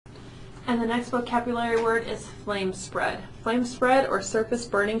And the next vocabulary word is flame spread. Flame spread, or surface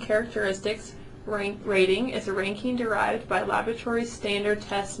burning characteristics rating, is a ranking derived by laboratory standard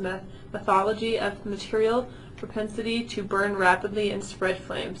test methodology of material propensity to burn rapidly and spread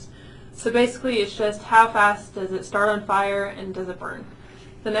flames. So basically it's just how fast does it start on fire and does it burn.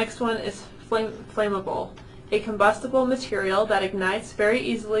 The next one is flammable. A combustible material that ignites very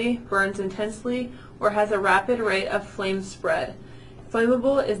easily, burns intensely, or has a rapid rate of flame spread.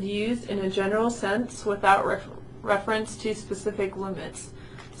 Flammable is used in a general sense without reference to specific limits.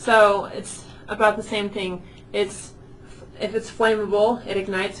 So it's about the same thing. If it's flammable, it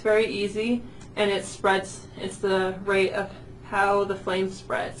ignites very easy, and it spreads. It's the rate of how the flame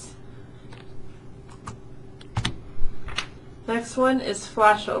spreads. Next one is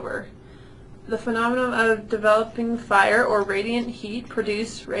flashover. The phenomenon of developing fire or radiant heat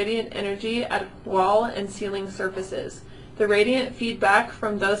produce radiant energy at wall and ceiling surfaces. The radiant feedback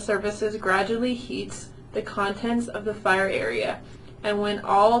from those surfaces gradually heats the contents of the fire area, and when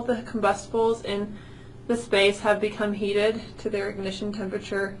all the combustibles in the space have become heated to their ignition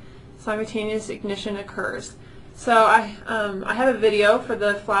temperature, simultaneous ignition occurs. So I have a video for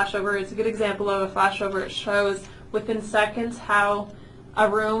the flashover. It's a good example of a flashover. It shows within seconds how a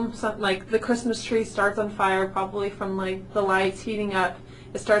room, like the Christmas tree, starts on fire, probably from like the lights heating up.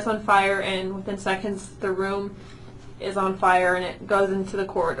 It starts on fire, and within seconds the room is on fire and it goes into the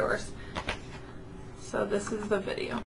corridors. So this is the video.